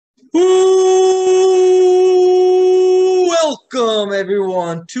Welcome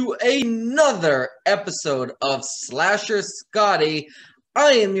everyone to another episode of Slasher Scotty.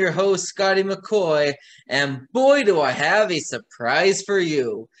 I am your host Scotty McCoy, and boy do I have a surprise for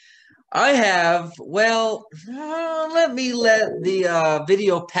you. I have, let the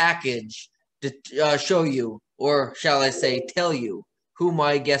video package show you, or shall I say tell you, who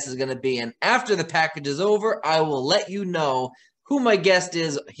my guest is going to be. And after the package is over, I will let you know who my guest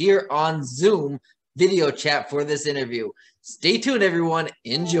is here on Zoom video chat for this interview. Stay tuned, everyone.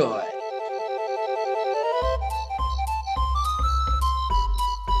 Enjoy.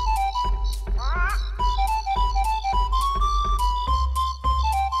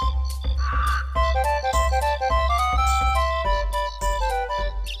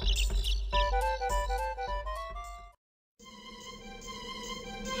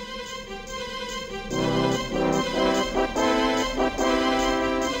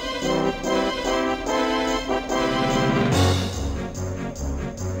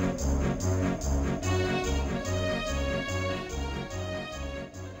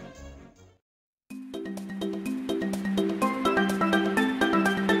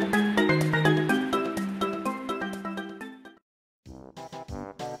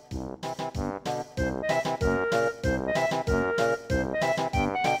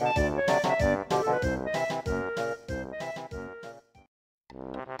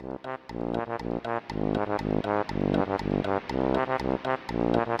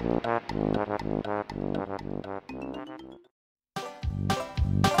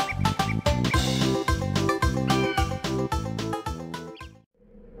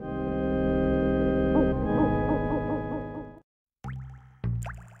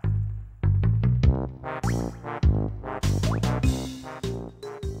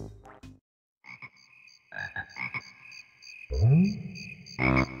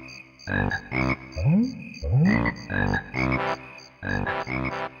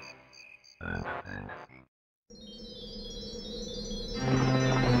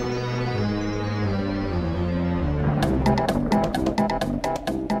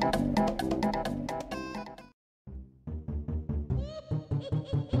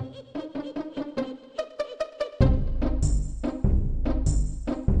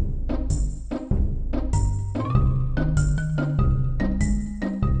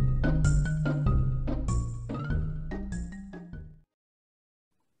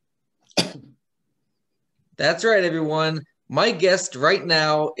 That's right, everyone. My guest right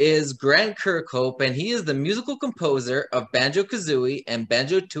now is Grant Kirkhope, and he is the musical composer of Banjo-Kazooie and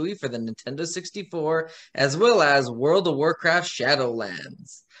Banjo-Tooie for the Nintendo 64, as well as World of Warcraft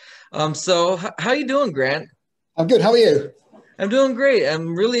Shadowlands. So how you doing, Grant? I'm good. How are you? I'm doing great.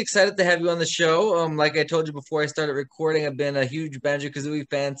 I'm really excited to have you on the show. Like I told you before I started recording, I've been a huge Banjo-Kazooie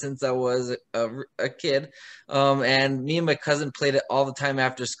fan since I was a kid. And me and my cousin played it all the time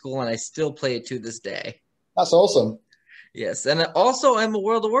after school, and I still play it to this day. That's awesome. Yes, and also I'm a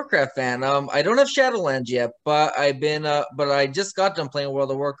World of Warcraft fan. I don't have Shadowlands yet, but I just got done playing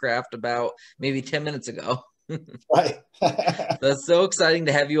World of Warcraft about maybe 10 minutes ago. Right. That's so exciting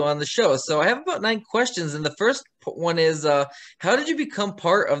to have you on the show. So I have about 9 questions, and the first one is, how did you become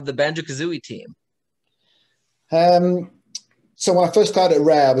part of the Banjo-Kazooie team? So when I first started at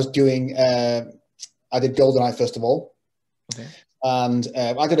Rare, I did GoldenEye first of all. Okay. And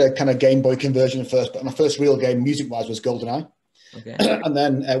I did a kind of Game Boy conversion first, but my first real game, music-wise, was GoldenEye. Okay. And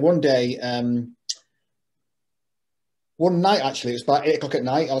then one night, actually, it was about 8 o'clock at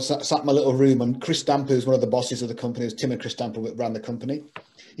night, I was sat in my little room, and Chris Stamper, who's one of the bosses of the company, it was Tim and Chris Stamper that ran the company.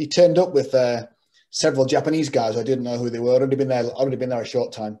 He turned up with several Japanese guys. I didn't know who they were. I'd already been there a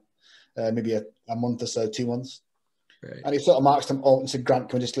short time, maybe a month or so, 2 months. Right. And he sort of marked them all and said, "Grant,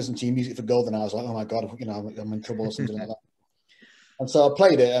 can we just listen to your music for GoldenEye?" I was like, "Oh my God, I'm in trouble," or something like that. And so I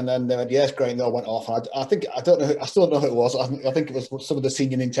played it, and then they went, "Yes, great," and they all went off. And I still don't know who it was. I think it was some of the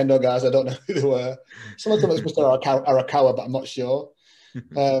senior Nintendo guys. I don't know who they were. Some of them was Mr. Arakawa, but I'm not sure.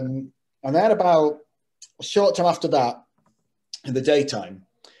 And then about a short time after that, in the daytime,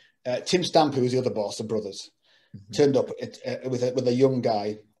 Tim Stamp, who was the other boss, the brothers, turned up with a young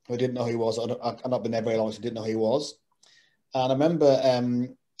guy who I didn't know who he was. I've not been there very long, so I didn't know who he was. And I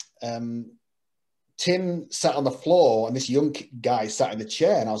remember Tim sat on the floor and this young guy sat in the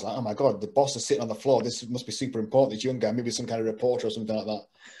chair, and I was like, oh my God, the boss is sitting on the floor. This must be super important. This young guy, maybe some kind of reporter or something like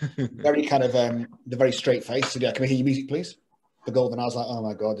that. Very kind of, the very straight face. Said, yeah, can we hear your music, please? For Golden. I was like, oh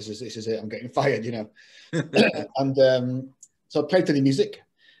my God, this is it. I'm getting fired, you know. And so I played through the music,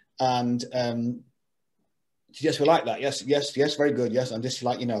 and yes, we like that. Yes, very good. Yes, and just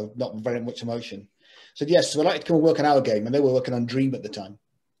like, you know, not very much emotion. So yes, so we'd like to come and work on our game, and they were working on Dream at the time.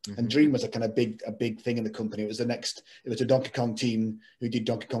 And Dream was a kind of big thing in the company. It was a Donkey Kong team who did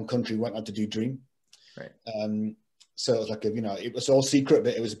Donkey Kong Country went on to do Dream. Right. So it was like it was all secret,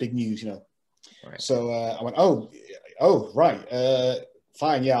 but it was big news, Right. So I went, oh, right,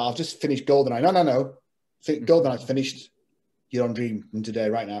 fine, yeah, I'll just finish GoldenEye. No. GoldenEye's finished. You're on Dream from today,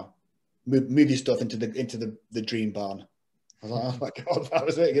 right now. Move your stuff into the Dream barn. I was like, oh my god, that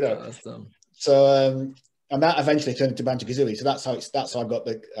was it, Awesome. So and that eventually turned into Banjo-Kazooie. So that's how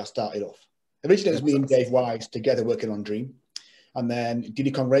I started off. Originally, it was me and Dave Wise together working on Dream, and then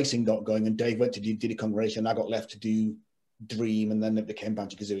Diddy Kong Racing got going, and Dave went to do Diddy Kong Racing, and I got left to do Dream, and then it became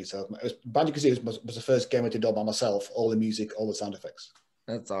Banjo-Kazooie. So Banjo-Kazooie was the first game I did all by myself, all the music, all the sound effects.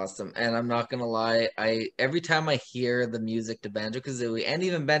 That's awesome. And I'm not gonna lie, every time I hear the music to Banjo-Kazooie and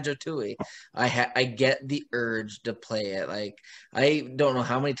even Banjo-Tooie, I get the urge to play it. Like, I don't know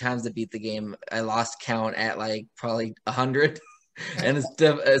how many times I beat the game. I lost count at like probably 100. And it's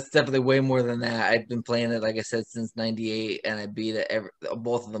definitely way more than that. I've been playing it, like I said, since '98, and I beat it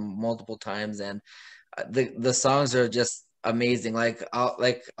both of them multiple times. And the songs are just amazing.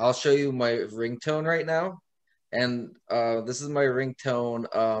 I'll show you my ringtone right now. And this is my ringtone.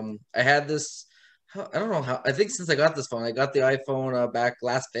 I had this, I don't know how, I think since I got this phone, I got the iPhone back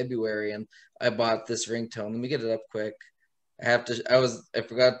last February, and I bought this ringtone. Let me get it up quick. I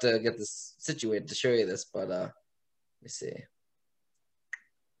forgot to get this situated to show you this, but let me see.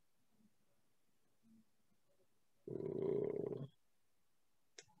 Ooh.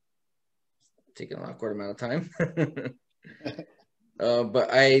 Taking an awkward amount of time.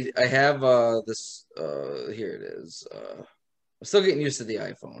 But I have this here it is. I'm still getting used to the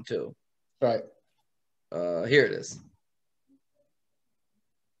iPhone too. Right. Here it is.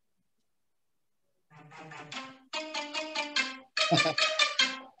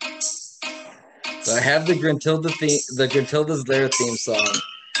 So I have the Gruntilda's Lair theme song.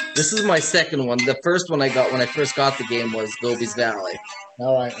 This is my second one. The first one I got when I first got the game was Gobi's Valley.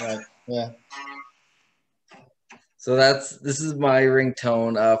 All right, yeah. So this is my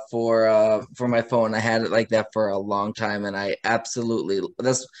ringtone for my phone. I had it like that for a long time, and I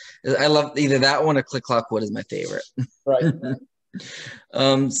love either that one or Click Clock Wood is my favorite. Right.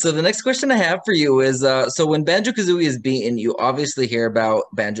 So the next question I have for you is so when Banjo-Kazooie is beaten, you obviously hear about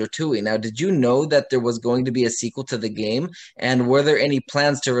Banjo-Tooie. Now, did you know that there was going to be a sequel to the game, and were there any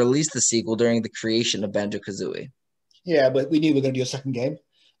plans to release the sequel during the creation of Banjo-Kazooie? Yeah, but we knew we were going to do a second game.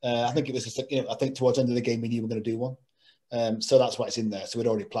 I think it was I think towards the end of the game we knew we were going to do one. So that's why it's in there. So we'd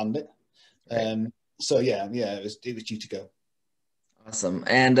already planned it. So yeah, it was due to go. Awesome.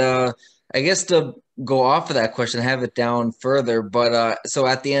 And I guess to go off of that question, have it down further, but so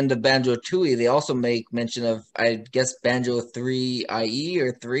at the end of Banjo-Tooie, they also make mention of, I guess, Banjo 3 IE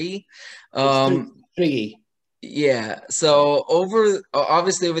or 3. 3E. Yeah. So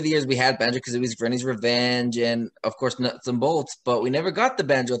obviously over the years we had Banjo-Kazooie's Granny's Revenge and of course Nuts and Bolts, but we never got the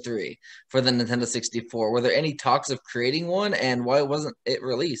Banjo 3 for the Nintendo 64. Were there any talks of creating one, and why wasn't it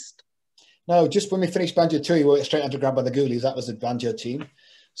released? No, just when we finished Banjo-Tooie, we went straight into Grabbed by the Ghoulies. That was the Banjo team.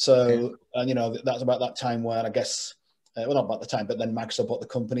 So, that's about that time when I guess, well, not about the time, but then Microsoft bought the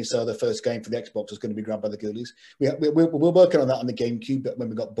company. So the first game for the Xbox was going to be Grabbed by the Ghoulies. We're working on that on the GameCube, but when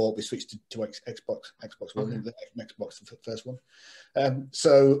we got bought, we switched to Xbox. Xbox One, the Xbox, the first one.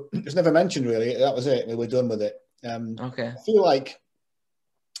 So it was never mentioned really. That was it. We were done with it. I feel like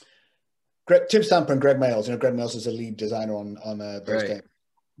Tim Stamper and Greg Mayles. Greg Mayles is the lead designer on those games.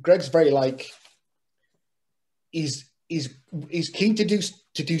 Greg's very he's keen to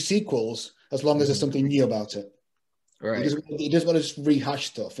do sequels as long as there's something new about it. Right. He doesn't want to just rehash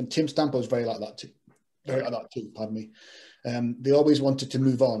stuff. And Tim Stamper's very like that too. Pardon me. They always wanted to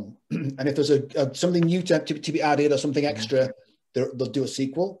move on. And if there's something new to be added or something extra, they'll do a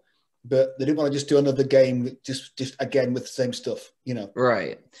sequel. But they didn't want to just do another game just again with the same stuff,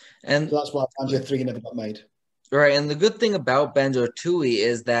 Right. And so that's why Banjo 3 never got made. Right, and the good thing about Banjo-Tooie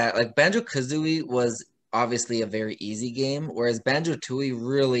is that like Banjo-Kazooie was obviously a very easy game, whereas Banjo-Tooie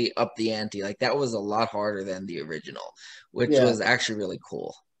really upped the ante. Like that was a lot harder than the original, which was actually really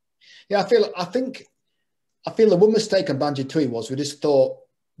cool. Yeah, I feel the one mistake on Banjo-Tooie was we just thought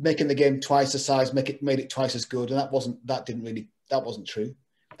making the game twice the size made it twice as good, and that wasn't true.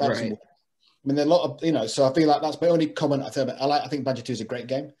 Right. I mean, there are a lot of so I feel like that's my only comment I say about. I think Banjo-Tooie is a great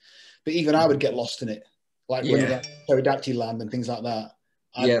game, but even I would get lost in it. Like when you get Pterodactyl Land and things like that,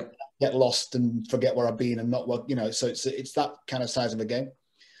 I get lost and forget where I've been and not what So it's that kind of size of a game.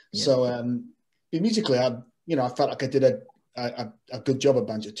 Yeah. So musically, I felt like I did a good job of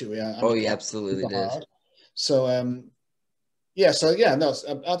Banjo-Tooie. You absolutely did. So I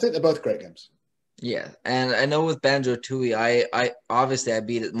think they're both great games. Yeah, and I know with Banjo-Tooie, I obviously I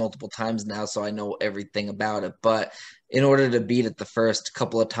beat it multiple times now, so I know everything about it. But in order to beat it the first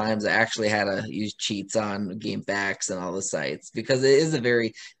couple of times, I actually had to use cheats on game facts and all the sites because it is a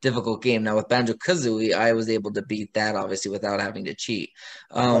very difficult game. Now with Banjo-Kazooie, I was able to beat that obviously without having to cheat.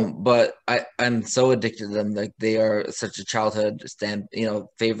 Right. But I'm so addicted to them. Like they are such a childhood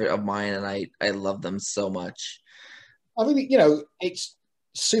favorite of mine, and I love them so much. I mean, it's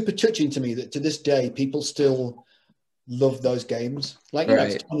super touching to me that to this day people still love those games. Like,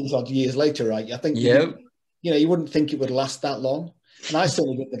 it's Right. 20 odd years later, right? I think Yep. you wouldn't think it would last that long. And I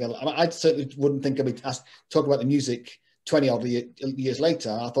certainly didn't think, I certainly wouldn't think I'd be asked talk about the music 20 odd years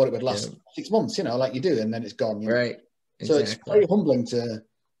later. I thought it would last Yep. 6 months, like you do, and then it's gone, Right. So it's very Exactly. humbling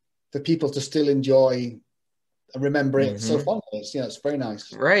for people to still enjoy and remember it so Hmm. fondly. It's very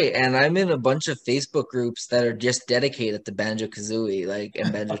nice. Right, and I'm in a bunch of Facebook groups that are just dedicated to Banjo-Kazooie, like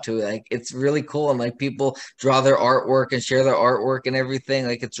and Banjo-Tooie. Like it's really cool, and like people draw their artwork and share their artwork and everything.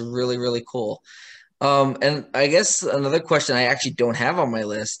 Like it's really, really cool. And I guess another question I actually don't have on my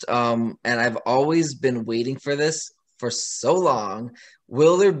list, and I've always been waiting for this for so long.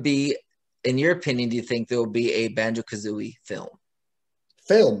 Will there be, in your opinion, do you think there will be a Banjo-Kazooie film?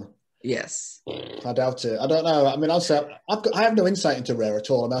 Film. Yes. I doubt it. I don't know. I mean, I'll say I have no insight into Rare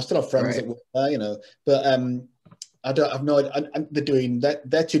at all. I mean, I still have friends Right. that work there, but I don't have no. They're doing.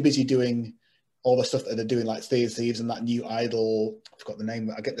 They're too busy doing all the stuff that they're doing, like Thieves and that new Idol. I forgot the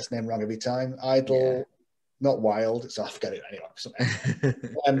name. I get this name wrong every time. Yeah. Idol, not Wild. So I forget it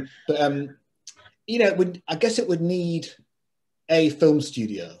anyway. But I guess it would need a film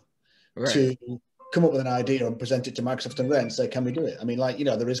studio Right. to come up with an idea and present it to Microsoft and Rare and say, "Can we do it?" I mean,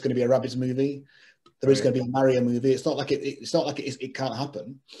 there is going to be a Rabbids movie. There is Right. going to be a Mario movie. It's not like it can't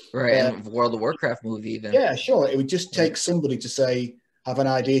happen. Right. Uh, And World of Warcraft movie even. yeah, sure. It would just take Right. somebody to say, have an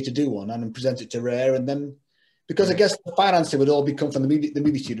idea to do one and then present it to Rare, and then because I Right. guess the financing would all be come from the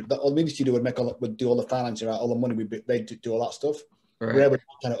movie studio. The movie studio would do all the financing, right? All the money they'd do all that stuff. Rare Right. would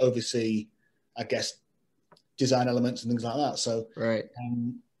kind of oversee, I guess, design elements and things like that. So Right.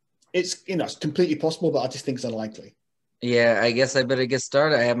 it's completely possible, but I just think it's unlikely. Yeah, I guess I better get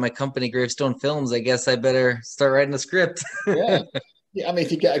started. I have my company, Gravestone Films. I guess I better start writing a script. Yeah. Yeah, I mean,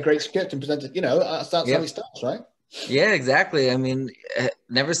 if you get a great script and present it, that's how it Yep. starts, right? Yeah, exactly. I mean,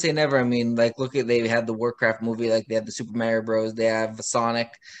 never say never. I mean, like, look at they had the Warcraft movie, like they have the Super Mario Bros. They have Sonic.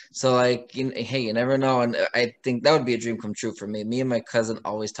 So, like, hey, you never know. And I think that would be a dream come true for me. Me and my cousin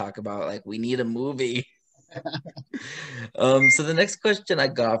always talk about like we need a movie. So the next question I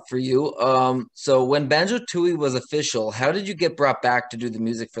got for you, so when Banjo-Tooie was official, how did you get brought back to do the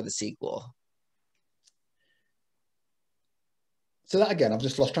music for the sequel? So that again, I've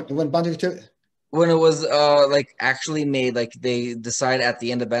just lost track. When Banjo-Tooie, When it was like actually made, like they decide at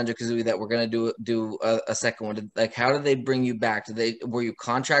the end of Banjo-Kazooie that we're gonna do a second one. Like, how did they bring you back? Did they were you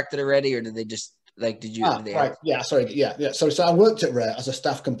contracted already, or did they just like did they have right. Yeah, sorry. Yeah. So I worked at Rare as a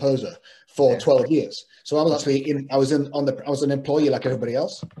staff composer for okay 12 years. So I was okay actually I was an employee like everybody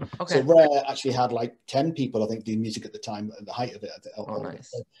else. So okay Rare actually had like 10 people, I think, doing music at the time, at the height of it. oh All of it.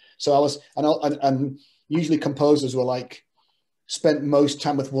 nice So I was, and usually composers were like, spent most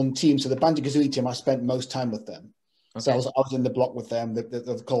time with one team. So the Banjo-Kazooie team, I spent most time with them. So okay I was in the block with them.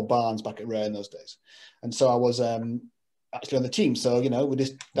 They're called Barns back at Rare in those days. And so I was actually on the team. So, that was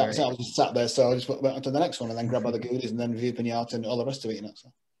it. right I was just sat there. So I just went on to the next one and then grabbed other goodies and then review Pinata and all the rest of it, So.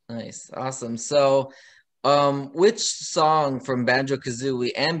 nice awesome. So which song from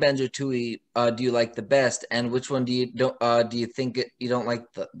Banjo-Kazooie and Banjo-Tooie do you like the best, and which one do you think you don't like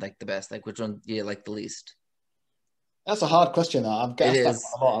the best? Like which one do you like the least? That's a hard question. I've got It asked that is.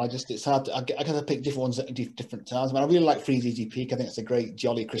 quite a lot. And it's hard. I gotta pick different ones at different times. I mean, I really like Freeze Easy Peak. I think it's a great,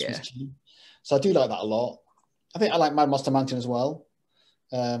 jolly Christmas Yeah. tune. So I do like that a lot. I think I like Mad Monster Mansion as well.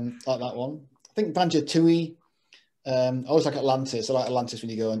 Like that one. I think Banjo-Tooie. I always like Atlantis. I like Atlantis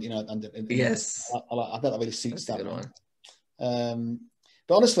when you go and Yes. I bet that really suits That's a that good one. one.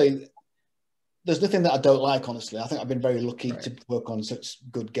 But honestly, there's nothing that I don't like. Honestly, I think I've been very lucky Right. to work on such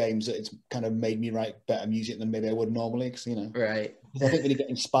good games that it's kind of made me write better music than maybe I would normally. Because Right. I think when you get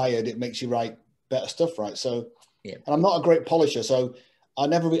inspired, it makes you write better stuff, right? So, Yeah. and I'm not a great polisher, so I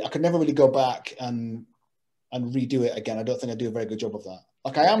could never really go back and redo it again. I don't think I do a very good job of that.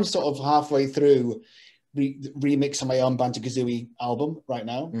 Like I am Right. sort of halfway through remixing my own Banjo-Kazooie album right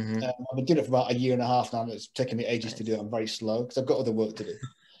now. Mm-hmm. I've been doing it for about a year and a half now, and it's taken me ages to Nice. do it. I'm very slow because I've got other work to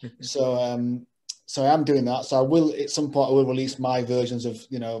do. So, so I am doing that. So I will, at some point, I will release my versions of,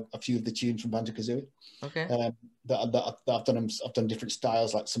 a few of the tunes from Banjo-Kazooie. Okay. That I've done. I've done different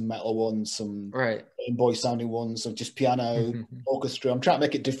styles, like some metal ones, some Right. Game Boy sounding ones, so just piano, orchestra. I'm trying to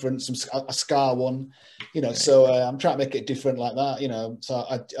make it different. A ska one, Right. So I'm trying to make it different like that, So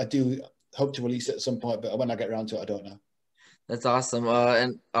I do hope to release it at some point, but when I get around to it, I don't know. That's awesome.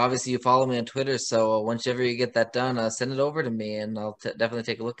 And obviously you follow me on Twitter, so whenever you get that done, send it over to me, and I'll definitely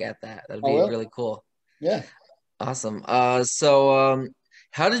take a look at that. That'd be really cool. Yeah. Awesome.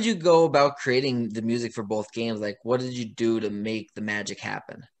 How did you go about creating the music for both games? Like, what did you do to make the magic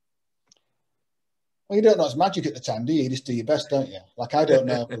happen? Well, you don't know it's magic at the time, do you? You just do your best, don't you? Like, I don't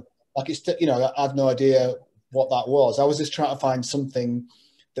know. Like, it's, I have no idea what that was. I was just trying to find something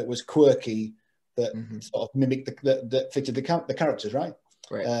that was quirky, that sort of mimicked that fitted the characters, right?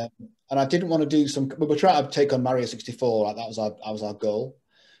 Right. And I didn't want to do we were trying to take on Mario 64. Like, that was our goal.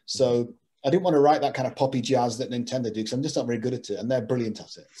 So I didn't want to write that kind of poppy jazz that Nintendo do, because I'm just not very good at it, and they're brilliant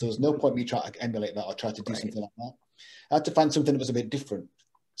at it. So there's no point me trying to emulate that or try to do something like that. I had to find something that was a bit different.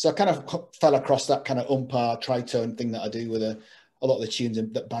 So I kind of fell across that kind of umpire tritone thing that I do with a lot of the tunes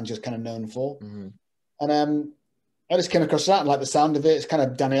that Banjo's kind of known for. And I just came across that and like the sound of it. It's kind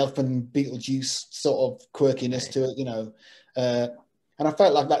of Danny Elfman, Beetlejuice sort of quirkiness to it, and I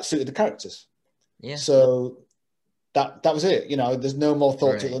felt like that suited the characters. Yeah. So that was it. There's no more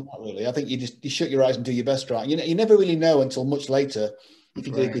thought to it than that, really. I think you shut your eyes and do your best, right? You never really know until much later if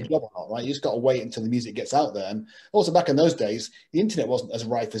you did a good job or not, right? You just got to wait until the music gets out there. And also back in those days, the internet wasn't as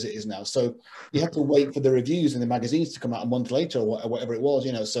rife as it is now. So you had to wait for the reviews in the magazines to come out a month later or whatever it was,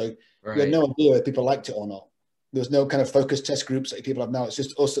 So you had no idea if people liked it or not. There was no kind of focus test groups that people have now. It's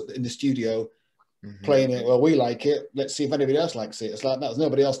just us in the studio playing it. Well, we like it. Let's see if anybody else likes it. It's like that. There's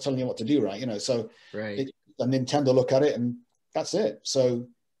nobody else telling you what to do, right? So and Nintendo look at it and that's it. So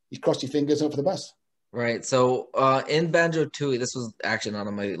you cross your fingers and hope for the best. Right. So in Banjo-Tooie, this was actually not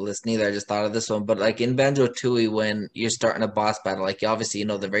on my list neither. I just thought of this one. But like in Banjo-Tooie, when you're starting a boss battle, like obviously,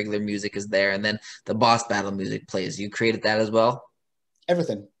 the regular music is there and then the boss battle music plays. You created that as well?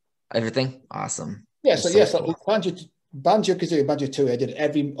 Everything. Everything? Awesome. Yeah. So cool. Banjo-Kazooie and Banjo-Tooie, I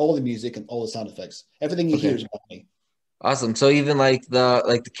did all the music and all the sound effects. Everything you hear is about me. Awesome. So even like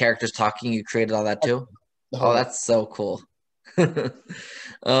the characters talking, you created all that too? Oh, that's so cool. Let's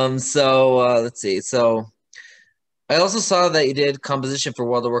see. So I also saw that you did composition for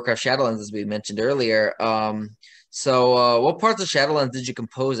World of Warcraft Shadowlands, as we mentioned earlier. What parts of Shadowlands did you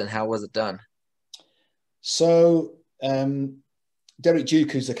compose and how was it done? So Derek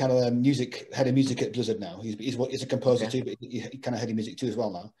Duke, who's the kind of head of music at Blizzard now, he's a composer too, but he kind of head of music too as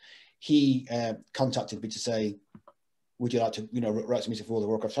well now. He contacted me to say, would you like to, write some music for World of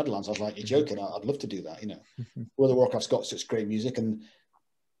Warcraft Shadowlands? I was like, you're joking. I'd love to do that. World of Warcraft's got such great music, and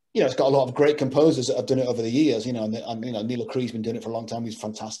it's got a lot of great composers that have done it over the years. Neil Cree's been doing it for a long time. He's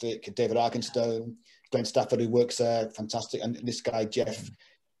fantastic. David Arkenstone, Glenn Stafford, who works there, fantastic. And this guy Jeff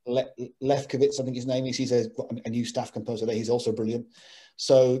Lefkowitz, I think his name is. He's a new staff composer there. He's also brilliant.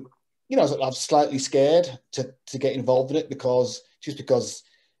 So I'm slightly scared to get involved in it because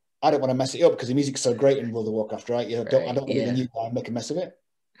I don't want to mess it up because the music's so great in World of Warcraft, right? I don't want to be the new guy and make a mess of it.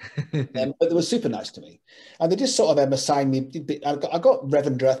 But they were super nice to me, and they just sort of assigned me. I got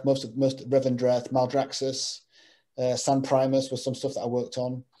Reverend Dreth, most Reverend Dreth, Maldraxxus, San Primus was some stuff that I worked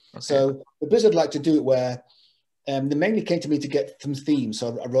on. Okay. So the Blizzard like to do it where they mainly came to me to get some themes.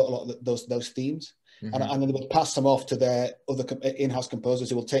 So I wrote a lot of those themes, and then they would pass them off to their other in-house composers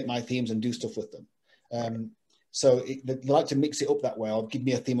who will take my themes and do stuff with them. So they like to mix it up that way, or give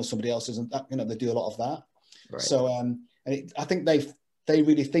me a theme of somebody else's, and that, they do a lot of that. Right. So I think they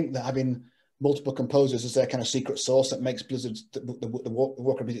really think that having multiple composers is their kind of secret sauce that makes Blizzard the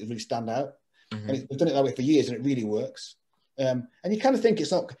Warcraft music really stand out. And they've done it that way for years, and it really works. And you kind of think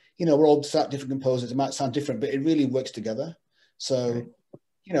it's not, we're all different composers. It might sound different, but it really works together. So,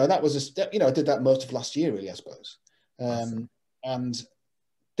 that was I did that most of last year, really, I suppose. Awesome. And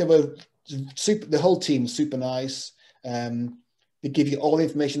they were the whole team was super nice. They give you all the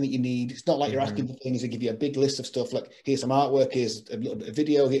information that you need. It's not like you're asking for things. They give you a big list of stuff. Like, here's some artwork, here's a little bit of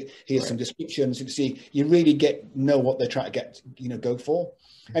video, here's some descriptions. You see, you really know what they're trying to get, go for.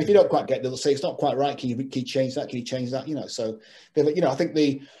 And if you don't quite get, they'll say it's not quite right. Can you change that? Can you change that? So, I think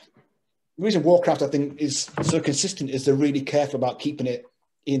the reason Warcraft, I think, is so consistent is they're really careful about keeping it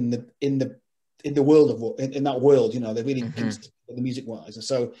in the world of in that world. They're really consistent with the music wise. And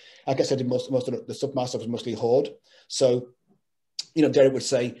so, I guess I did most of the stuff. My stuff was mostly Horde. So, Derek would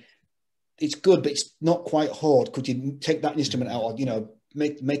say, it's good, but it's not quite Horde. Could you take that instrument out, or,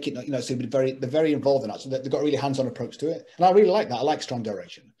 make it, so they're very involved in that. So they've got a really hands-on approach to it. And I really like that. I like strong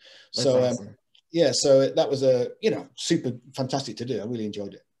direction. That's awesome. yeah, so that was super fantastic to do. I really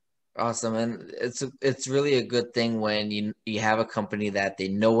enjoyed it. Awesome, and it's really a good thing when you have a company that they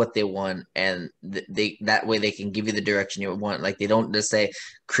know what they want, and they that way they can give you the direction you want. Like they don't just say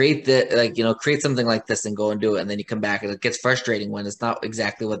create something like this and go and do it, and then you come back and it gets frustrating when it's not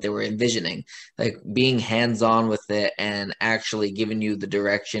exactly what they were envisioning. Like being hands on with it and actually giving you the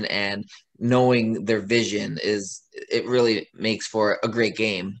direction and knowing their vision it really makes for a great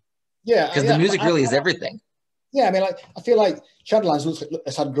game Yeah, because the music really is everything. Yeah, I mean, like I feel like Shadowlands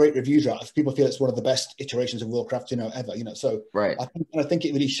has had great reviews. Right, people feel it's one of the best iterations of Warcraft, ever. So Right. I think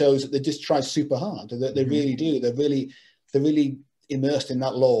it really shows that they just try super hard. They really do. They're really immersed in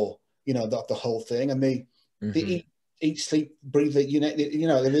that lore. The whole thing, and they eat, sleep, breathe it.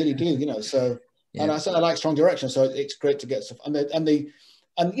 They really do. So Yeah. and I said I like strong direction. So it's great to get stuff. And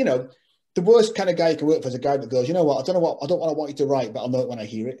the worst kind of guy you can work for is a guy that goes, you know what, I don't want you to write, but I'll know it when I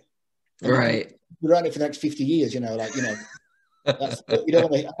hear it. And Right. you write it for the next 50 years, that's, you don't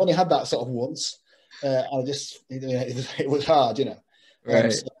want to, I've only had that sort of once. It was hard,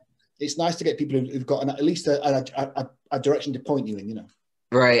 Right. So it's nice to get people who've got at least a direction to point you in,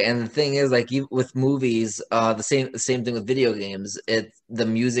 Right, and the thing is, like even with movies, the same thing with video games. The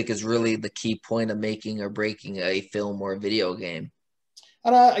music is really the key point of making or breaking a film or a video game.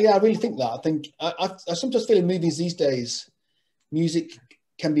 And I really think that. I think I sometimes feel in movies these days, music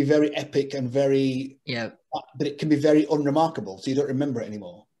can be very epic and but it can be very unremarkable, so you don't remember it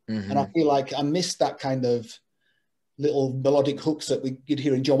anymore. And I feel like I miss that kind of little melodic hooks that you'd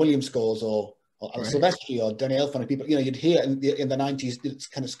hear in John Williams scores or Silvestri or Danny Elfman and people. You'd hear in the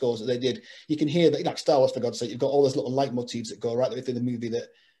 90s kind of scores that they did. You can hear that, like Star Wars, for God's sake, you've got all those little leitmotifs that go right the way through the movie that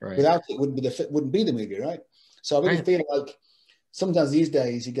without it wouldn't be the movie, right? So I really feel like sometimes these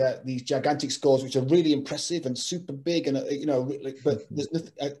days you get these gigantic scores which are really impressive and super big, and but there's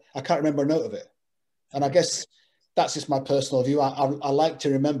nothing, I can't remember a note of it. And I guess that's just my personal view. I like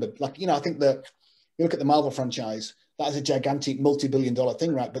to remember, I think that you look at the Marvel franchise, that is a gigantic multi-billion-dollar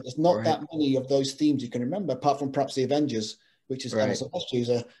thing, right? But there's not that many of those themes you can remember, apart from perhaps the Avengers, which is an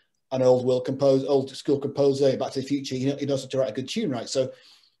old school composer, Back to the Future. He knows how to write a good tune, right? So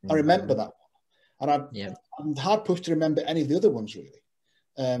I remember that one, and I'm hard pushed to remember any of the other ones really.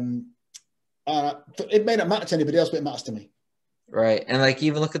 It may not matter to anybody else, but it matters to me. Right, and like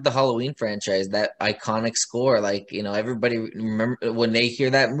even look at the Halloween franchise, that iconic score. Like everybody remember when they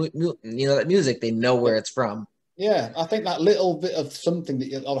hear that that music, they know where it's from. Yeah, I think that little bit of something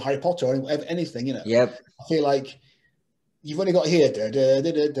or Harry Potter or anything, Yep. I feel like you've only got here,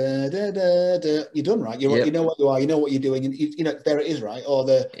 you're done, right? You know what you are, you know what you're doing, and there it is, right? Or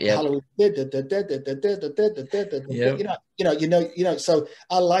the Halloween, So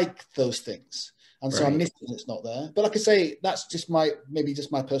I like those things, and so I miss it when it's not there. But like I say, that's just maybe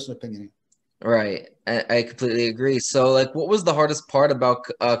my personal opinion. Right, I completely agree. So, like, what was the hardest part about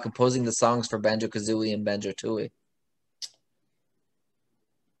composing the songs for Banjo-Kazooie and Banjo-Tooie?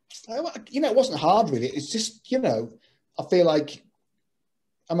 It wasn't hard really. It's just, I feel like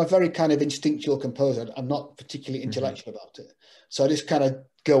I'm a very kind of instinctual composer. I'm not particularly intellectual about it. So I just kind of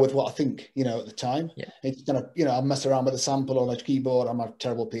go with what I think, at the time. Yeah. It's kind of, I mess around with the sample on the keyboard. I'm a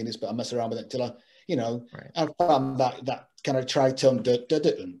terrible pianist, but I mess around with it until I found that kind of tritone, that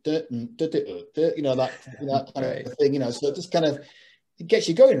kind of thing, so it just kind of, it gets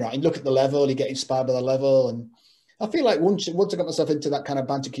you going, right? And look at the level, you get inspired by the level. And I feel like once I got myself into that kind of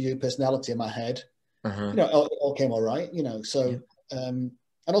Banjo-Kazooie personality in my head, it all came all right, so, and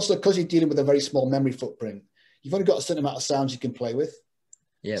also because you're dealing with a very small memory footprint, you've only got a certain amount of sounds you can play with.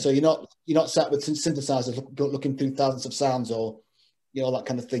 Yeah. So you're not sat with synthesizers looking through thousands of sounds or, that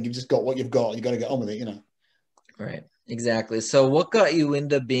kind of thing. You've just got what you've got. You got to get on with it, Right. Exactly. So what got you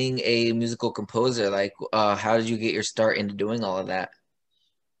into being a musical composer? Like, how did you get your start into doing all of that?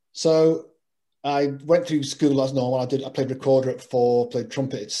 So I went through school as normal. I played recorder at 4, played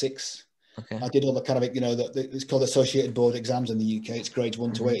trumpet at 6. Okay. I did all the kind of, it's called Associated Board exams in the UK. It's grades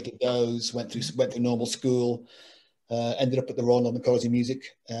 1 to 8. Did those, went through normal school, ended up at the Royal London College of Music,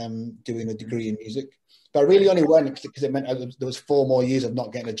 doing a degree in music. But I really only went because it meant there was 4 more years of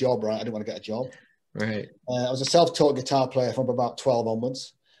not getting a job, right? I didn't want to get a job. Right. I was a self-taught guitar player from about 12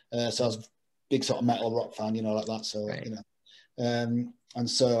 onwards. So I was a big sort of metal rock fan, like that. So, and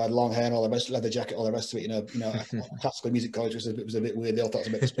so I had long hair and all the rest, leather jacket, all the rest of it, classical music college was a bit weird. They all thought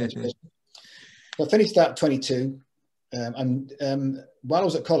it was a bit strange. So I finished that at 22. And while I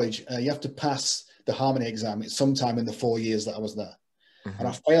was at college, you have to pass the harmony exam. It's sometime in the 4 years that I was there. And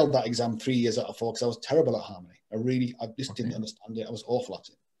I failed that exam 3 years out of 4 because I was terrible at harmony. I just didn't understand it. I was awful at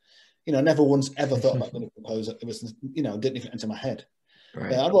it. I never once ever thought about being a composer. It was, didn't even enter my head.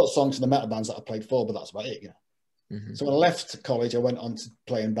 Right. I wrote songs for the metal bands that I played for, but that's about it, you know. Mm-hmm. So when I left college, I went on to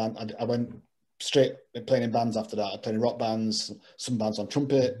play in band. I went straight playing in bands after that. I played in rock bands, some bands on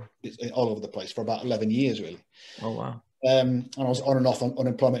trumpet, all over the place for about 11 years, really. Oh, wow. And I was on and off on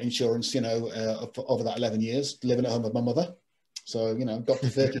unemployment insurance, you know, for over that 11 years, living at home with my mother. So, you know, got to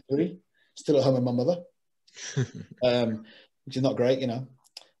 33, still at home with my mother, which is not great, you know.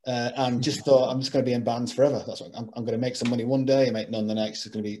 And just thought, I'm just going to be in bands forever. That's what I'm going to make some money one day and make none the next.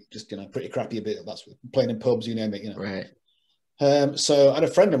 It's going to be just, you know, pretty crappy a bit. That's playing in pubs, you name it, you know. Right. So I had a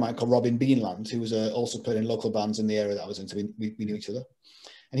friend of mine called Robin Beanland, who was also playing in local bands in the area that I was in. So we knew each other.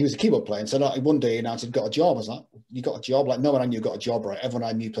 And he was a keyboard player. And so one day he announced he'd got a job. I was like, you got a job? Like, no one I knew got a job, right? Everyone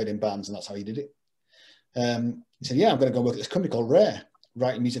I knew played in bands, and that's how he did it. He said, yeah, I'm going to go work at this company called Rare,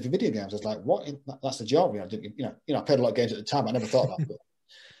 writing music for video games. I was like, what? That's the job. I played a lot of games at the time. I never thought about it.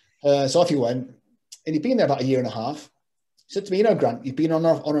 So off he went. And he'd been there about a year and a half. He said to me, you know, Grant, you've been on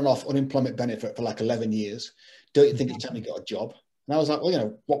and off unemployment benefit for like 11 years. Don't you think it's time you got a job? And I was like, well, you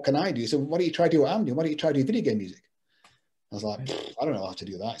know, what can I do? So why don't you try to do what I'm doing? Why don't you try to do video game music? I was like, I don't know how to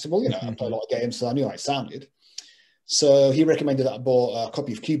do that. He said, well, you know, I play a lot of games, so I knew how it sounded. So he recommended that I bought a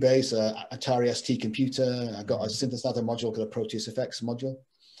copy of Cubase, Atari ST computer. I got a synthesizer module called a Pro Tools Effects module.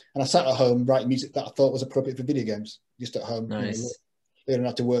 And I sat at home writing music that I thought was appropriate for video games, just at home. Nice. You know, learning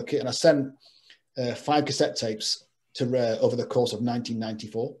how to work it. And I sent 5 cassette tapes to Rare over the course of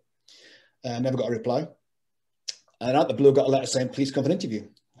 1994. Never got a reply. And out the blue, got a letter saying, please come for an interview.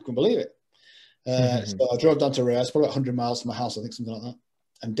 I couldn't believe it. So I drove down to Rare. It's probably 100 miles from my house, I think, something like that.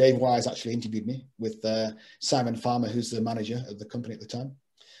 And Dave Wise actually interviewed me with Simon Farmer, who's the manager of the company at the time.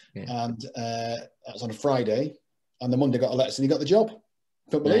 Yeah. And that was on a Friday. And the Monday got a letter saying he got the job.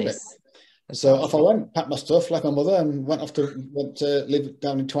 Couldn't believe it. So awesome. Off I went, packed my stuff, left my mother, and went to live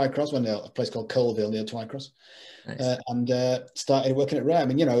down in Twycross, a place called Colville near Twycross. Nice. And started working at Rare. I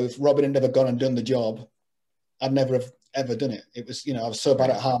mean, you know, if Robin had never gone and done the job, I'd never have ever done it. It was, you know, I was so bad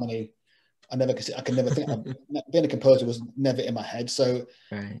at harmony. I could never think being a composer was never in my head. So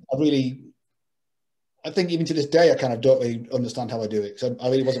I think even to this day, I kind of don't really understand how I do it. So I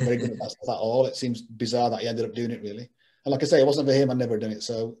really wasn't very good at that stuff at all. It seems bizarre that he ended up doing it, really. And like I say, it wasn't for him, I'd never done it.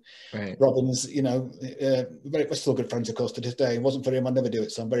 So Robin's, you know, we're still good friends, of course, to this day. It wasn't for him, I'd never do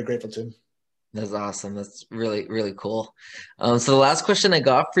it. So I'm very grateful to him. That's awesome. That's really, really cool. So the last question I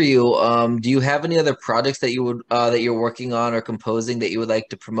got for you, do you have any other projects that you would that you're working on or composing that you would like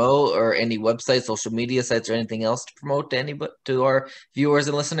to promote, or any websites, social media sites, or anything else to promote to our viewers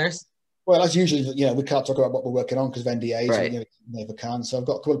and listeners? Well, as usually, you know, we can't talk about what we're working on because of NDAs. Right. You know, never can. So I've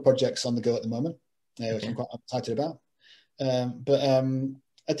got a couple of projects on the go at the moment, which I'm quite excited about. But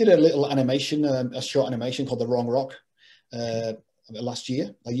I did a little animation, a short animation called The Wrong Rock. Last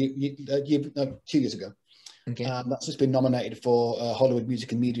year, 2 years ago. That's just been nominated for a Hollywood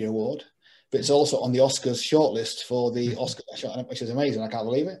Music and Media Award, but it's also on the Oscars shortlist for the Oscar, which is amazing. I can't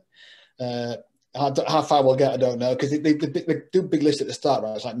believe it. How far we'll get, I don't know, because they do a big list at the start,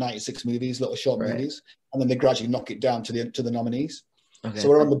 right? It's like 96 movies, little short movies, and then they gradually knock it down to the nominees. So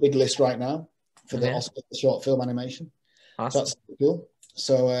we're on the big list right now for the Oscar short film animation. Awesome. So that's cool.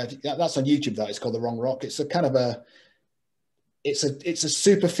 So that's on YouTube. It's called The Wrong Rock. It's a kind of it's a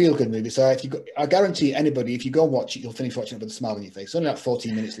super feel-good movie. So I guarantee anybody, if you go and watch it, you'll finish watching it with a smile on your face. It's only like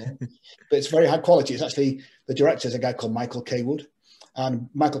 14 minutes long, but it's very high quality. It's actually, the director is a guy called Michael K. Wood. And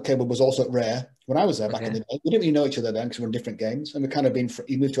Michael K. Wood was also at Rare when I was there back in the day. We didn't really know each other then because we were in different games. And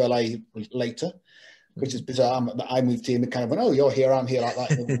he moved to LA later, which is bizarre. I moved to him and kind of went, oh, you're here, I'm here, like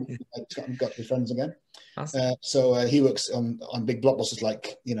that. And got to be friends again. Awesome. So he works on big blockbusters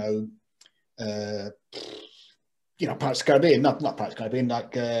like, Pirates of the Caribbean, not Pirates of the Caribbean,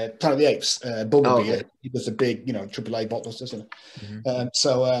 like Planet of the Apes, Bumblebee. He was a big, AAA blockbusters.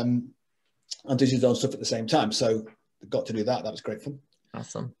 And did his own stuff at the same time. So got to do that. That was great fun.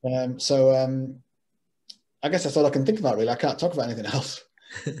 Awesome. I guess that's all I can think about, really. I can't talk about anything else.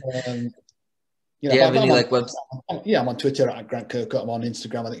 Do you have any websites? Yeah, I'm on Twitter at Grant Kirkhope. I'm on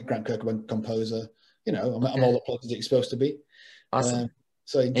Instagram. I think Grant Kirkhope Composer. I'm all the places that you're supposed to be. Awesome.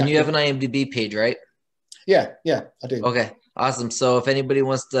 And you have an IMDb page, right? Yeah, I do. Okay, awesome. So if anybody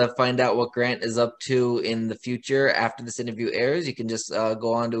wants to find out what Grant is up to in the future after this interview airs, you can just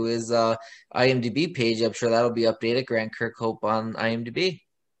go on to his IMDb page. I'm sure that'll be updated. Grant Kirkhope on IMDb.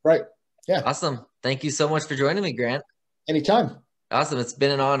 Right. Yeah. Awesome. Thank you so much for joining me, Grant. Anytime. Awesome. It's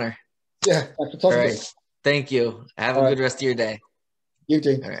been an honor. Yeah. Thanks for talking to me. Thank you. Have a good rest of your day. You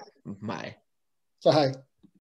too. All right. Bye. Bye.